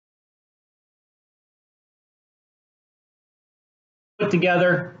put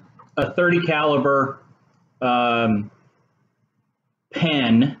together a 30 caliber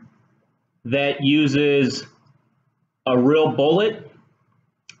pen that uses a real bullet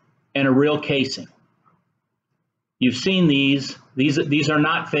and a real casing. You've seen these. These are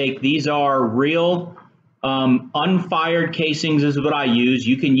not fake. These are real unfired casings is what I use.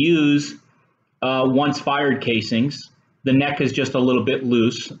 You can use once fired casings. The neck is just a little bit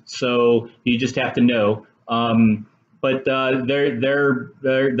loose, so you just have to know. But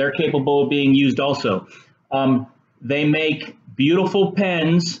they're capable of being used also. They make beautiful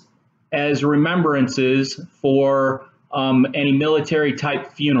pens as remembrances for any military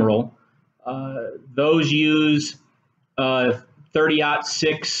type funeral. Those use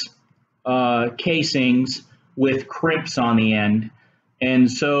 30-06 casings with crimps on the end. And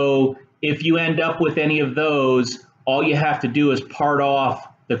so if you end up with any of those, all you have to do is part off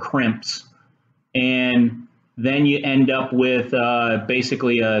the crimps, and then you end up with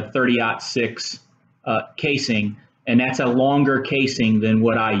basically a 30-06 casing, and that's a longer casing than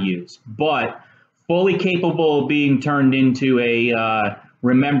what I use, but fully capable of being turned into a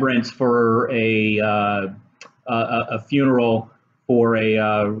remembrance for a funeral for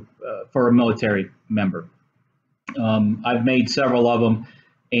a military member. I've made several of them,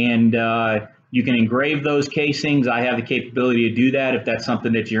 and you can engrave those casings. I have the capability to do that. If that's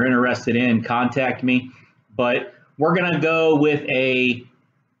something that you're interested in, contact me. But we're going to go with a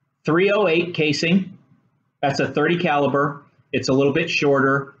 308 casing. That's a 30 caliber. It's a little bit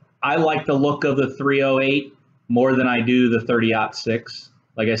shorter. I like the look of the 308 more than I do the 30-06.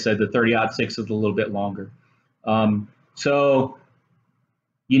 Like I said, the 30-06 is a little bit longer. So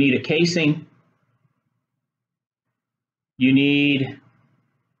you need a casing. You need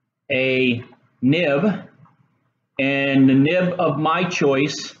a nib, and the nib of my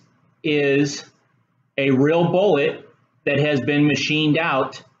choice is a real bullet that has been machined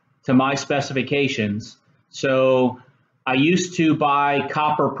out to my specifications. So I used to buy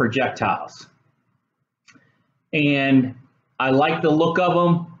copper projectiles, and I like the look of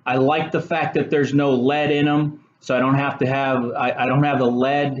them. I like the fact that there's no lead in them, so I don't have to have I don't have the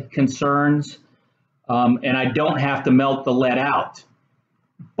lead concerns, and I don't have to melt the lead out.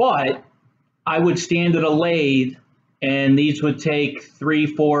 But I would stand at a lathe, and these would take 3,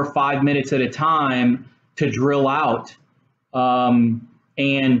 4, 5 minutes at a time to drill out,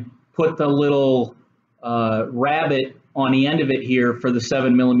 and put the little rabbet on the end of it here for the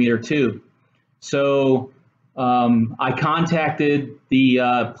 7mm tube. So I contacted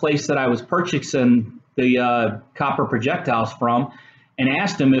the place that I was purchasing the copper projectiles from, and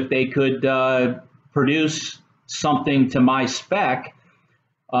asked them if they could produce something to my spec,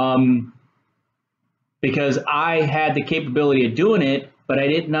 because I had the capability of doing it, but I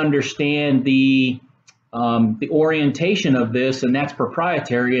didn't understand the orientation of this, and that's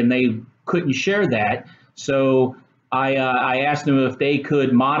proprietary, and they couldn't share that. So I asked them if they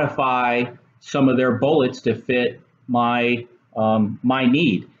could modify some of their bullets to fit my my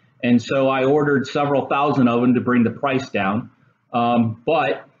need, and so I ordered several thousand of them to bring the price down.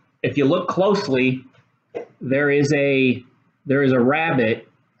 But if you look closely, there is a rabbet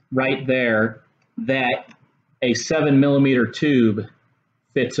right there that a 7mm tube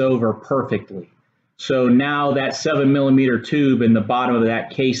fits over perfectly. So now that 7mm tube in the bottom of that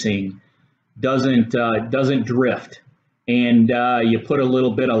casing doesn't drift, and you put a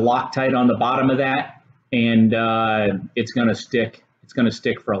little bit of Loctite on the bottom of that, and it's going to stick. It's going to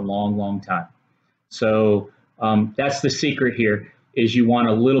stick for a long, long time. So that's the secret here: is you want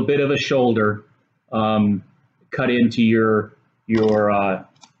a little bit of a shoulder cut into your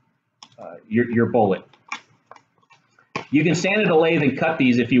bullet. You can stand at a lathe and cut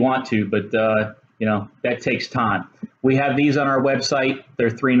these if you want to, but you know, that takes time. We have these on our website. They're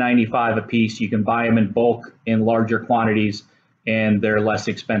 $3.95 a piece. You can buy them in bulk in larger quantities, and they're less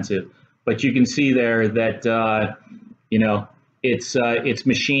expensive. But you can see there that you know, it's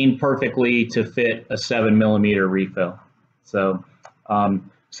machined perfectly to fit a 7mm refill. So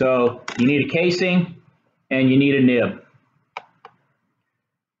so you need a casing and you need a nib.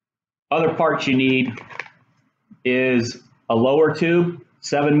 Other parts you need is a lower tube.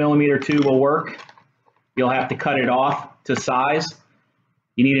 7mm tube will work. You'll have to cut it off to size.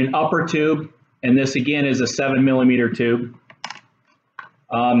 You need an upper tube, and this again is a 7mm tube.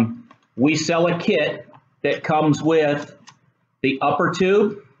 We sell a kit that comes with the upper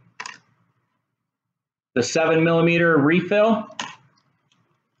tube, the 7mm refill,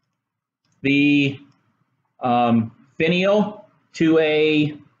 the finial to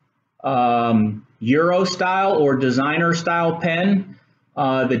a Euro style or designer style pen.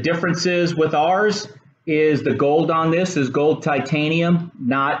 The differences with ours is the gold on this is gold titanium,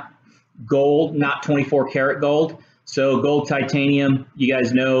 not gold, not 24 karat gold. So gold titanium, you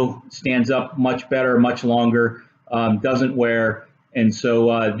guys know, stands up much better, much longer, doesn't wear. And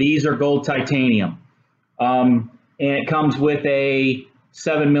so these are gold titanium. And it comes with a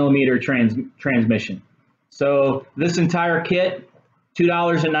 7mm transmission. So this entire kit,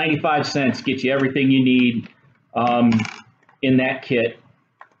 $2.95, gets you everything you need in that kit.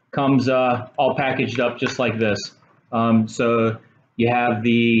 Comes all packaged up just like this. So you have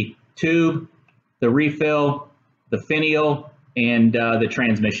the tube, the refill, the finial, and the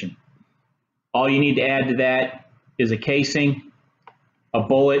transmission. All you need to add to that is a casing, a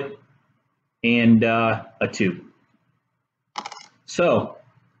bullet, and a tube. So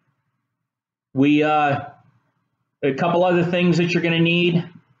a couple other things that you're going to need: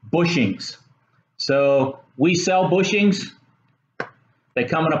 bushings. So we sell bushings. They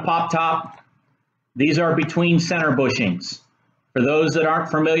come in a pop top. These are between center bushings. For those that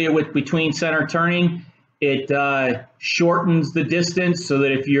aren't familiar with between center turning, it shortens the distance so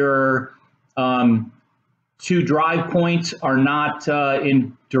that if your two drive points are not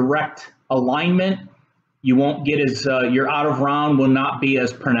in direct alignment, you won't get as, your out of round will not be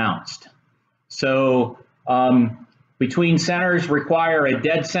as pronounced. So between centers require a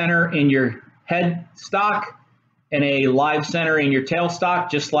dead center in your head stock and a live center in your tail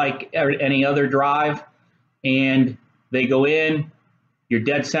stock, just like any other drive. And they go in, your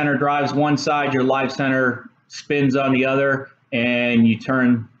dead center drives one side, your live center spins on the other, and you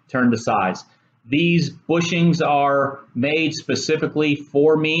turn to size. These bushings are made specifically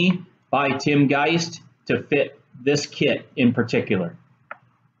for me by Tim Geist to fit this kit in particular.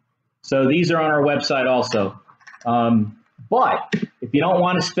 So these are on our website also. But if you don't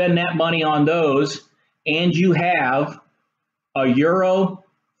want to spend that money on those, and you have a Euro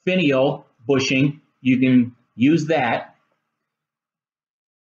finial bushing, you can use that.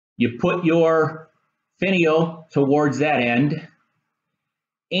 You put your finial towards that end.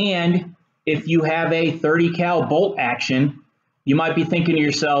 And if you have a 30 cal bolt action, you might be thinking to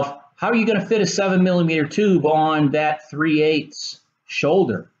yourself, how are you going to fit a 7mm tube on that 3/8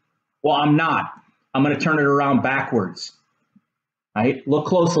 shoulder? Well, I'm not. I'm going to turn it around backwards. All right, look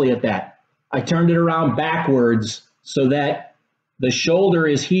closely at that. I turned it around backwards so that the shoulder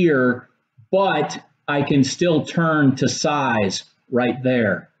is here, but I can still turn to size right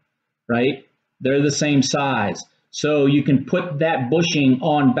there, right? They're the same size. So you can put that bushing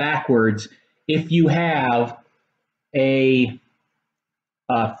on backwards if you have a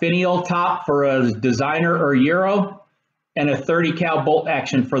finial top for a designer or Euro and a 30 cal bolt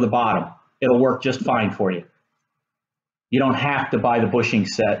action for the bottom. It'll work just fine for you. You don't have to buy the bushing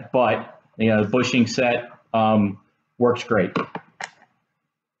set, but the bushing set works great.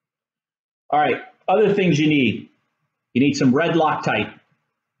 All right, other things you need. You need some red Loctite.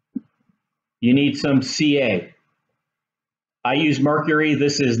 You need some CA. I use Mercury.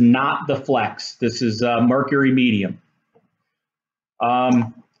 This is not the Flex. This is Mercury Medium.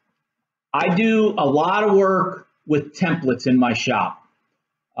 I do a lot of work with templates in my shop.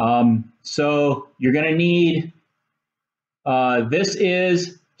 So you're going to need, this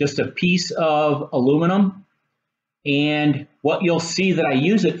is just a piece of aluminum. And what you'll see that I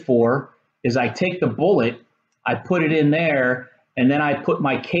use it for is I take the bullet, I put it in there, and then I put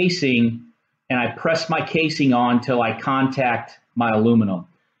my casing and I press my casing on till I contact my aluminum.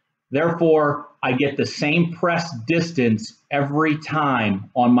 Therefore, I get the same press distance every time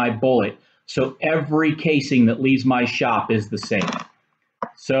on my bullet. So every casing that leaves my shop is the same.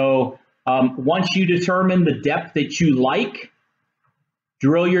 So once you determine the depth that you like,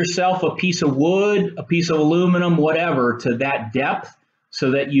 drill yourself a piece of wood, a piece of aluminum, whatever, to that depth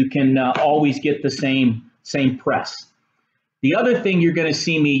so that you can always get the same press. The other thing you're going to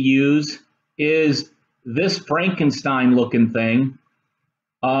see me use is this Frankenstein looking thing.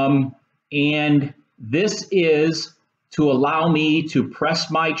 And this is to allow me to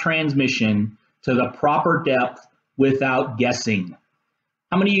press my transmission to the proper depth without guessing.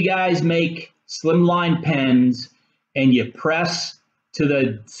 How many of you guys make slimline pens and you press to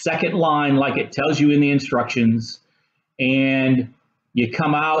the second line like it tells you in the instructions, and you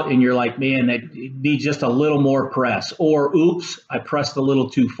come out and you're like, man, that needs just a little more press, or oops, I pressed a little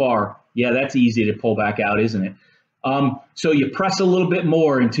too far? Yeah, that's easy to pull back out, isn't it? So you press a little bit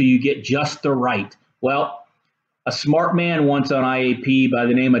more until you get just the right. Well, a smart man once on IAP by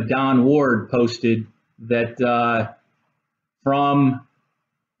the name of Don Ward posted that from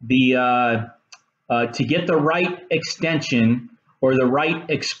the to get the right extension or the right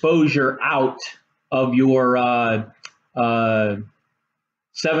exposure out of your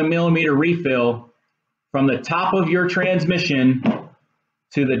 7mm refill, from the top of your transmission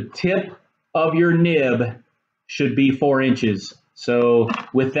to the tip of your nib should be 4 inches. So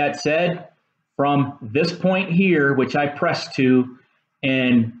with that said, from this point here, which I pressed to,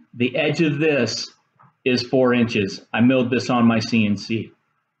 and the edge of this is 4 inches. I milled this on my CNC.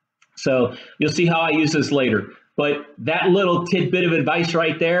 So you'll see how I use this later. But that little tidbit of advice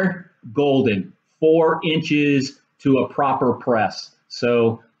right there, golden. 4 inches to a proper press.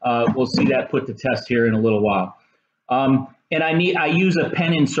 So we'll see that put to test here in a little while. And I use a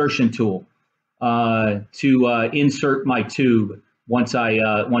pen insertion tool to insert my tube once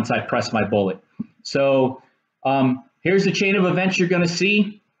I press my bullet. So here's the chain of events you're going to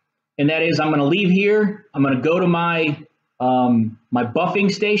see, and that is I'm going to leave here. I'm going to go to my my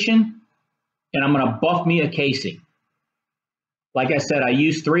buffing station, and I'm going to buff me a casing. Like I said, I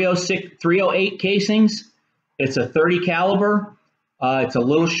use 308 casings. It's a 30 caliber. It's a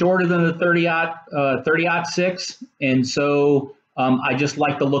little shorter than the 30-06, and so I just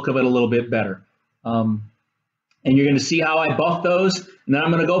like the look of it a little bit better. And you're going to see how I buff those, and then I'm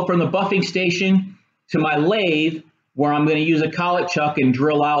going to go from the buffing station to my lathe, where I'm going to use a collet chuck and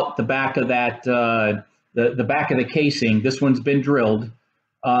drill out the back of that the back of the casing. This one's been drilled.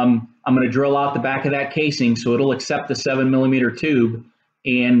 I'm going to drill out the back of that casing so it'll accept the 7mm tube,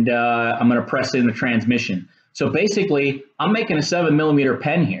 and I'm going to press in the transmission. So basically, I'm making a 7mm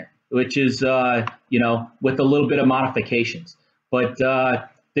pen here, which is, you know, with a little bit of modifications. But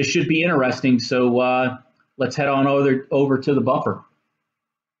this should be interesting. So let's head on over to the buffer.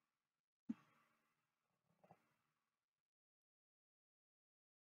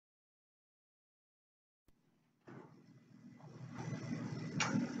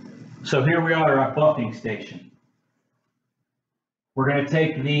 So here we are at our buffing station. We're going to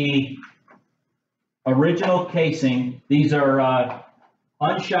take the original casing. These are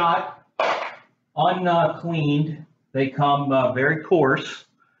unshot, uncleaned. They come very coarse.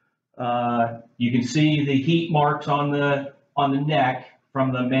 You can see the heat marks on the neck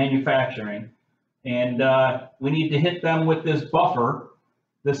from the manufacturing, and we need to hit them with this buffer.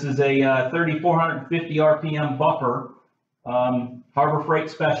 This is a 3450 RPM buffer, Harbor Freight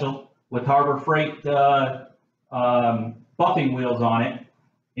special with Harbor Freight buffing wheels on it,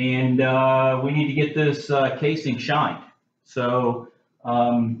 and we need to get this casing shined. So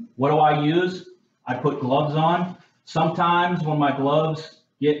what do I use? I put gloves on. Sometimes when my gloves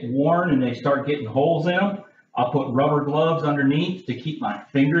get worn and they start getting holes in them, I'll put rubber gloves underneath to keep my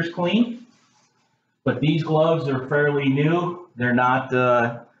fingers clean. But these gloves are fairly new. They're not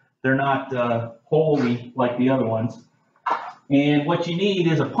holey like the other ones. And what you need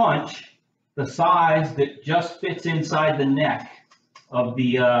is a punch the size that just fits inside the neck of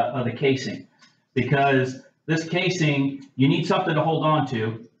the casing, because this casing, you need something to hold on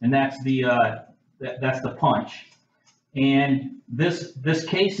to, and that's the punch. And this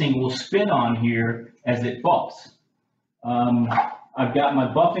casing will spin on here as it buffs. I've got my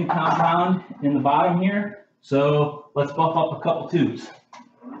buffing compound in the bottom here, so let's buff up a couple tubes.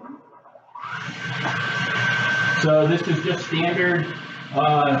 So this is just standard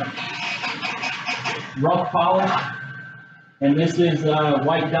rough polish, and this is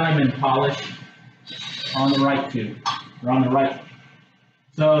white diamond polish on the right tube, or on the right.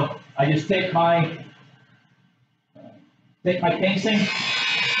 So I just take my casing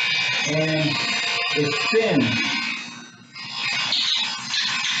and it spins.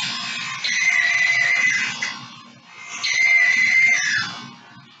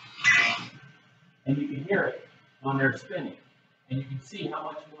 And you can hear it on there spinning. And you can see how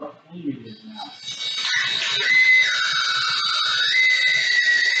much more clean it is now.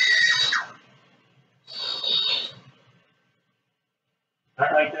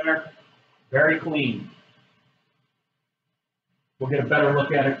 That right there, very clean. We'll get a better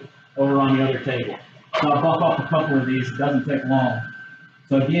look at it over on the other table. So I'll buff up a couple of these. It doesn't take long.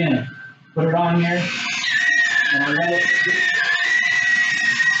 So again, put it on here, and I let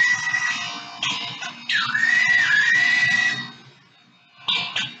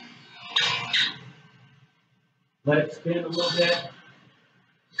it spin a little bit.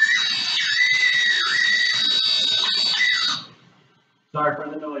 Sorry for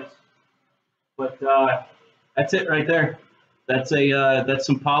the noise, but that's it right there. That's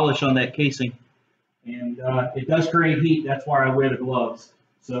some polish on that casing, and it does create heat. That's why I wear the gloves.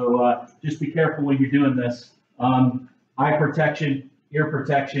 So just be careful when you're doing this. Eye protection, ear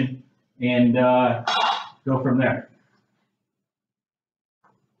protection, and go from there.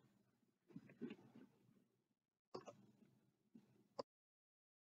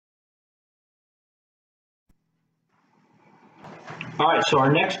 All right, so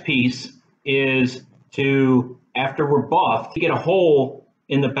our next piece is to, after we're buffed, to get a hole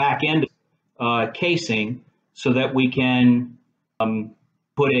in the back end casing so that we can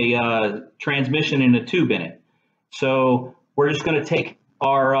put a transmission and a tube in it. So we're just going to take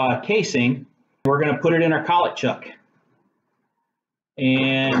our casing, we're going to put it in our collet chuck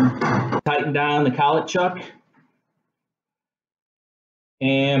and tighten down the collet chuck.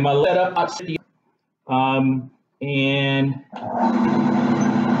 And my setup, and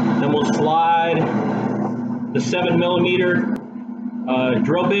then we'll slide the 7mm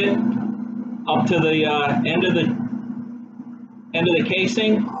drill bit up to the end of the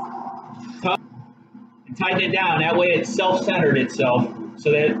casing, and tighten it down. That way it's self-centered itself,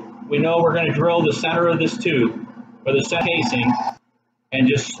 so that we know we're going to drill the center of this tube or the casing, and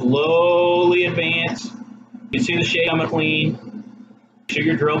just slowly advance. You can see the shape coming clean. Make sure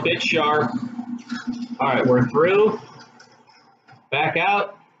your drill bit's sharp. All right, we're through. Back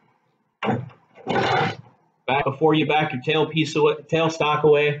out. Back before you back your tail stock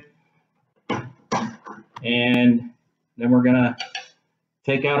away. And then we're gonna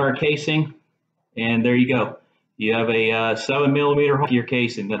take out our casing, and there you go. You have a 7mm hole to your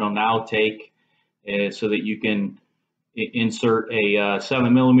casing that'll now take so that you can insert a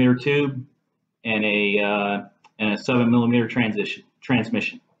 7mm tube and a 7mm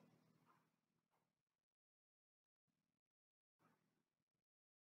transmission.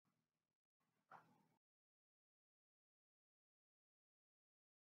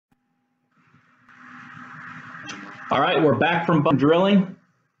 All right, we're back from drilling.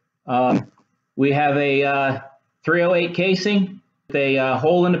 We have a 308 casing with a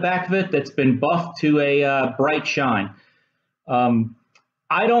hole in the back of it that's been buffed to a bright shine.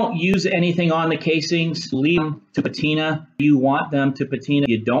 I don't use anything on the casings. Leave them to patina. You want them to patina.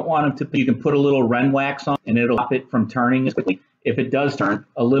 You don't want them to. You can put a little Ren wax on, and it'll stop it from turning as quickly. If it does turn,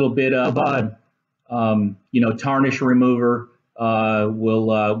 a little bit of tarnish remover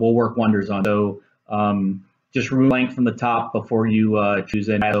will work wonders on. So just remove length from the top before you choose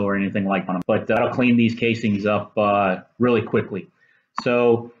an ISO or anything like that. But that'll clean these casings up really quickly.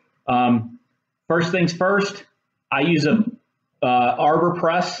 So first things first, I use a Arbor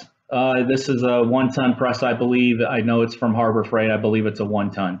press. This is a 1-ton press, I believe. I know it's from Harbor Freight. I believe it's a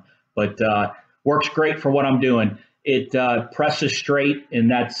 1-ton, but works great for what I'm doing. It presses straight,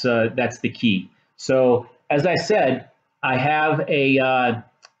 and that's the key. So as I said, I have a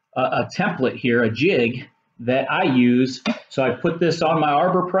template here, a jig that I use. So I put this on my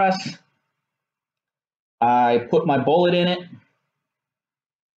Arbor press. I put my bullet in it,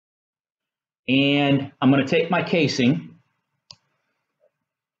 and I'm going to take my casing,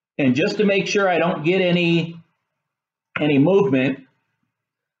 and just to make sure I don't get any movement,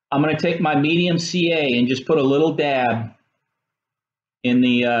 I'm going to take my medium CA and just put a little dab in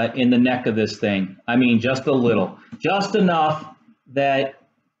the neck of this thing. I mean, just a little, just enough that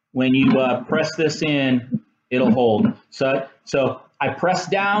when you press this in, it'll hold. So I press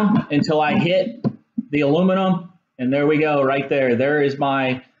down until I hit the aluminum, and there we go, right there. There is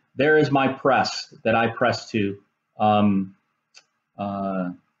my press that I press to.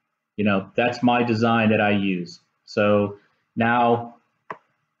 That's my design that I use. So now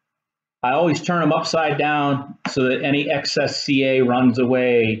I always turn them upside down so that any excess CA runs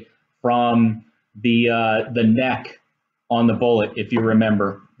away from the neck on the bullet. If you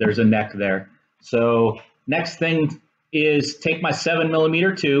remember, there's a neck there. So next thing is take my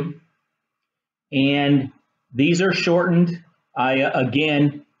 7mm tube, and these are shortened. I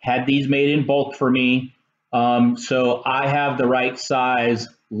again had these made in bulk for me, so I have the right size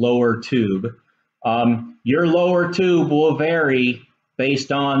lower tube. Your lower tube will vary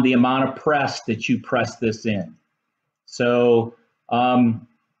based on the amount of press that you press this in. So I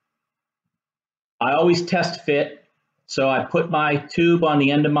always test fit. So I put my tube on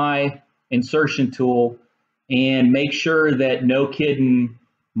the end of my insertion tool and make sure that, no kidding,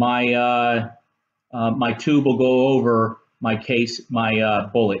 my my tube will go over my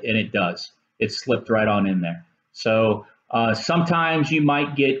bullet, and it does. It slipped right on in there. So sometimes you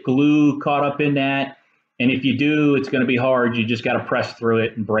might get glue caught up in that, and if you do, it's going to be hard. You just got to press through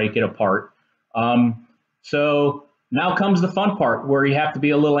it and break it apart. So now comes the fun part, where you have to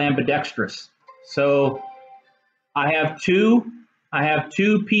be a little ambidextrous. So I have two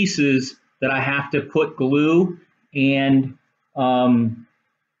pieces that I have to put glue and Loctite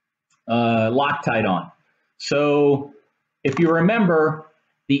on. So if you remember,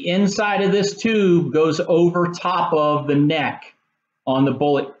 the inside of this tube goes over top of the neck on the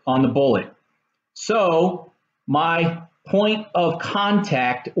bullet. So my point of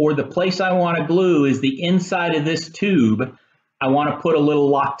contact, or the place I want to glue, is the inside of this tube. I want to put a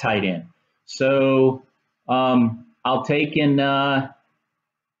little Loctite in. So I'll take and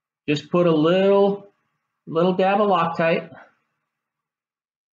just put a little dab of Loctite.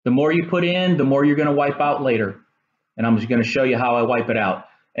 The more you put in, the more you're going to wipe out later. And I'm just going to show you how I wipe it out.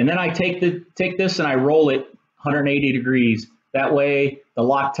 And then I take this and I roll it 180 degrees. That way the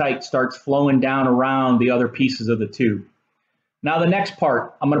Loctite starts flowing down around the other pieces of the tube. Now the next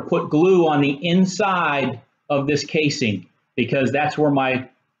part, I'm going to put glue on the inside of this casing because that's where my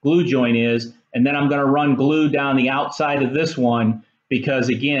glue joint is. And then I'm going to run glue down the outside of this one because,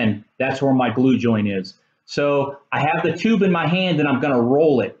 again, that's where my glue joint is. So I have the tube in my hand and I'm going to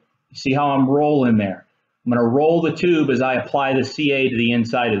roll it. You see how I'm rolling there? I'm going to roll the tube as I apply the CA to the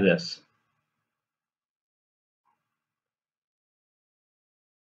inside of this.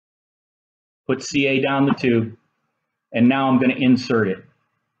 Put CA down the tube, and now I'm going to insert it.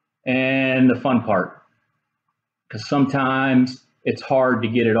 And the fun part, because sometimes it's hard to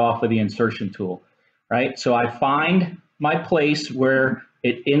get it off of the insertion tool, right? So I find my place where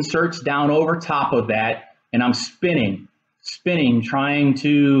it inserts down over top of that, and I'm spinning, trying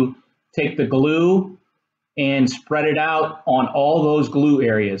to take the glue and spread it out on all those glue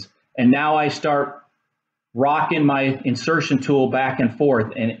areas. And now I start rocking my insertion tool back and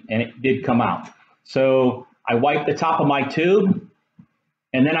forth, and it did come out. So I wipe the top of my tube,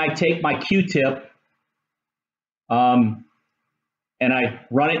 and then I take my Q-tip and I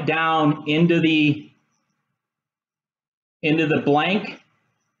run it down into the blank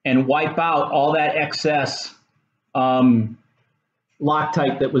and wipe out all that excess Loctite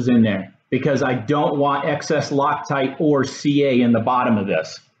that was in there, because I don't want excess Loctite or CA in the bottom of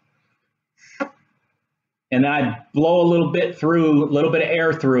this. And then I blow a little bit of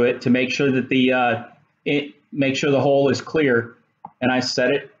air through it to make sure that make sure the hole is clear. And I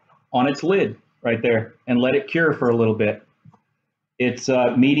set it on its lid right there and let it cure for a little bit. It's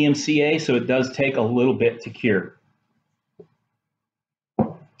medium CA, so it does take a little bit to cure.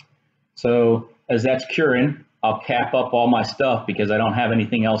 So as that's curing, I'll cap up all my stuff because I don't have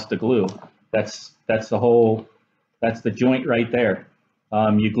anything else to glue. That's the joint right there.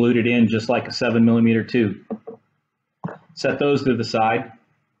 You glued it in just like a 7mm tube. Set those to the side.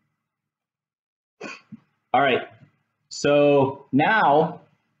 All right, so now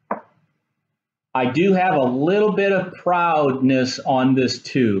I do have a little bit of proudness on this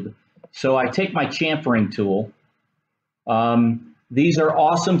tube. So I take my chamfering tool. These are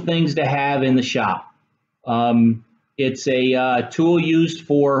awesome things to have in the shop. It's a tool used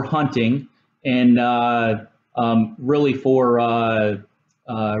for hunting and really for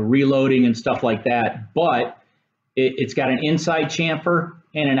reloading and stuff like that, but it's got an inside chamfer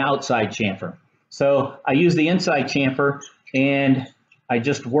and an outside chamfer. So I use the inside chamfer and I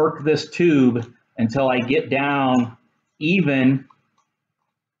just work this tube until I get down even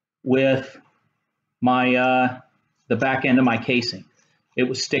with my the back end of my casing. It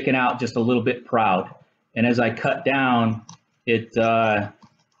was sticking out just a little bit proud, and as I cut down, it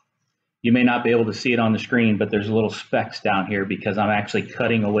you may not be able to see it on the screen, but there's little specks down here because I'm actually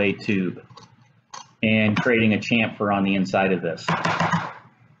cutting away tube and creating a chamfer on the inside of this.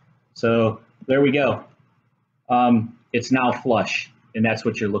 So there we go. It's now flush, and that's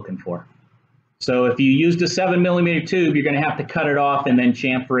what you're looking for. So if you used a 7mm tube, you're going to have to cut it off and then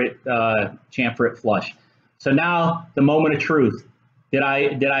chamfer it flush. So now the moment of truth. Did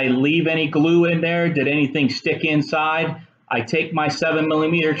I leave any glue in there? Did anything stick inside? I take my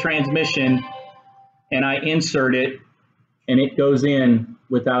 7mm transmission and I insert it, and it goes in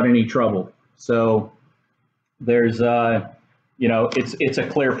without any trouble. So there's you know, it's a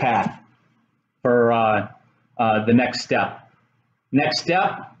clear path for the next step. Next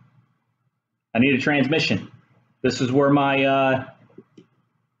step, I need a transmission. This is where my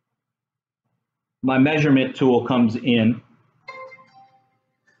my measurement tool comes in.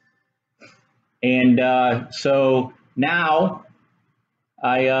 And so now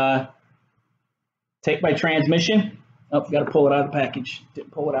I take my transmission. Oh, got to pull it out of the package.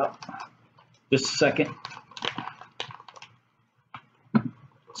 Didn't pull it out. Just a second.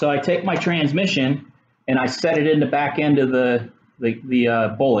 So I take my transmission and I set it in the back end of the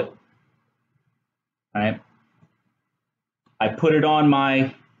bullet. All right. I put it on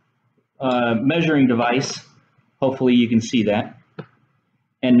my measuring device. Hopefully you can see that.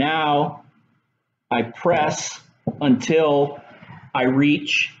 And now I press until I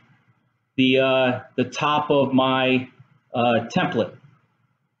reach the top of my template,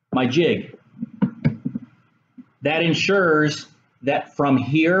 my jig. That ensures that from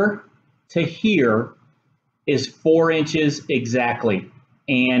here to here is 4 inches exactly.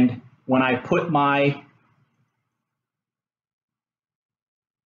 And when I put my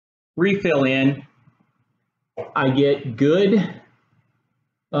refill in, I get good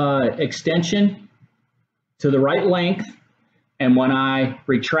extension to the right length, and when I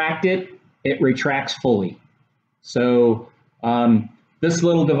retract it, it retracts fully. So this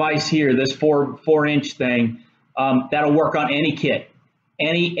little device here, this 4-inch thing, that'll work on any kit.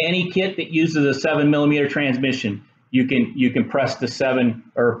 Any kit that uses a 7mm transmission, you can press the 7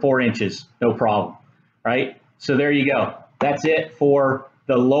 or 4 inches, no problem, right? So there you go. That's it for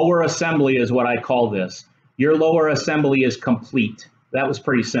the lower assembly, is what I call this. Your lower assembly is complete. That was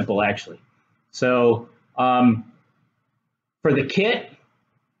pretty simple, actually. So for the kit,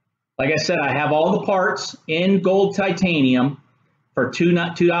 like I said, I have all the parts in gold titanium for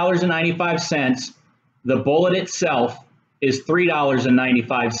 $2.95. The bullet itself is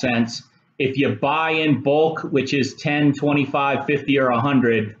 $3.95. If you buy in bulk, which is 10, 25, 50, or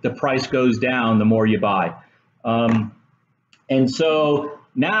 100, the price goes down the more you buy. And so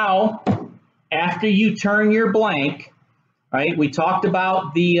now, after you turn your blank, right? We talked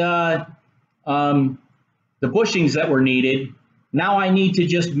about the bushings that were needed. Now I need to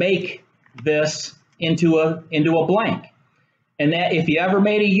just make this into a blank. And that, if you ever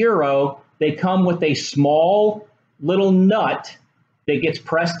made a Euro, they come with a small little nut that gets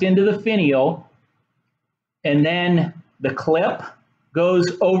pressed into the finial, and then the clip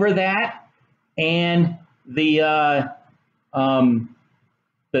goes over that, and the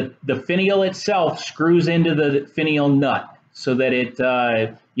finial itself screws into the finial nut so that it,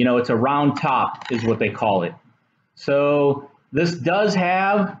 it's a round top, is what they call it. So this does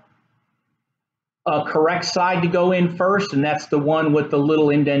have a correct side to go in first, and that's the one with the little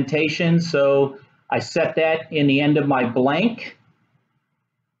indentation. So I set that in the end of my blank.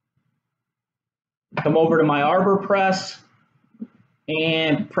 Come over to my arbor press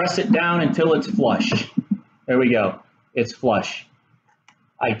and press it down until it's flush. There we go. It's flush.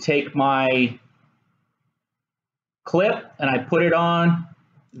 I take my clip and I put it on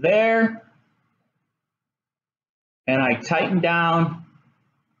there, and I tighten down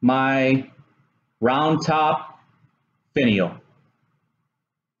my round top finial.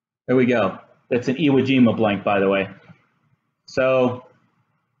 There we go. That's an Iwo Jima blank, by the way. So,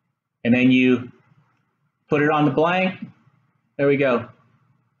 and then you put it on the blank. There we go.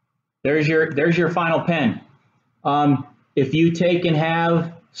 There's your final pen. If you take and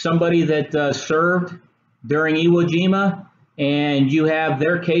have somebody that served during Iwo Jima, and you have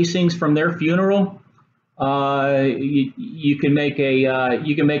their casings from their funeral, you can make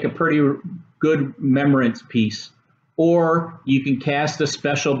a pretty good remembrance piece. Or you can cast a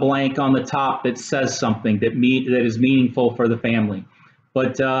special blank on the top that says something that is meaningful for the family.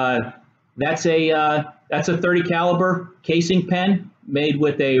 But that's a 30 caliber casing pen made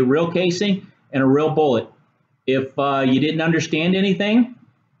with a real casing and a real bullet. If you didn't understand anything,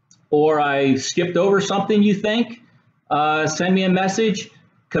 or I skipped over something you think, send me a message,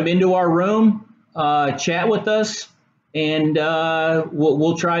 come into our room, chat with us, and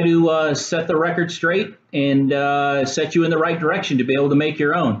we'll try to set the record straight and set you in the right direction to be able to make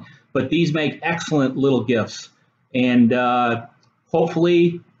your own. But these make excellent little gifts, and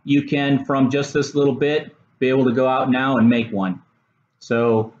hopefully you can, from just this little bit, be able to go out now and make one.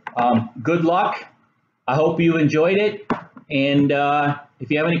 So good luck. I hope you enjoyed it, and if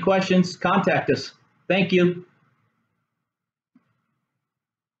you have any questions, contact us. Thank you.